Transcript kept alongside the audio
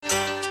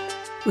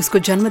उसको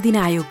जन्मदिन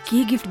आयो,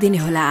 के गिफ्ट दिने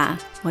होला?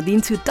 म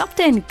दिन्छु टप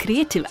 10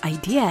 क्रिएटिभ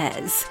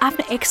आइडियाज।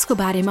 आफ्नो एक्सको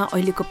बारेमा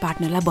अहिलेको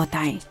पार्टनरलाई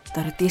बताएँ,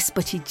 तर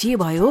त्यसपछि जे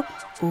भयो,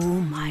 ओ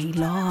माई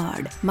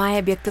लर्ड। माया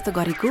व्यक्त त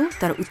गरेको,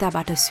 तर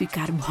उताबाट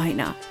स्वीकार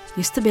भएन।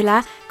 यस्तो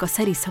बेला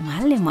कसरी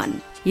सम्हाल्ने मन?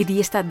 यदि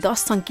यस्ता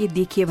 10 सङ्केत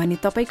देखिए भने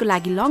तपाईँको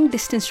लागि लङ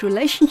डिस्टेन्स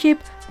रिलेसनसिप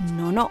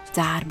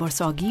 4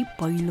 वर्ष अघि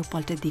पहिलो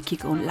पल्ट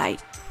देखेको उनलाई।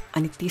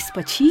 अनि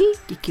त्यसपछि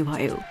के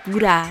भयो?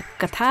 पुरा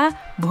कथा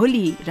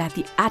भोलि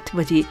राति 8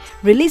 बजे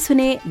रिलिज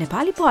हुने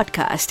नेपाली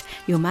पडकास्ट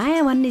यो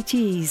माया भन्ने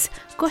चिज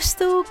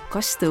कस्तो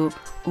कस्तो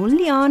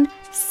ओन्ली अन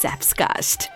स्याप्सकास्ट।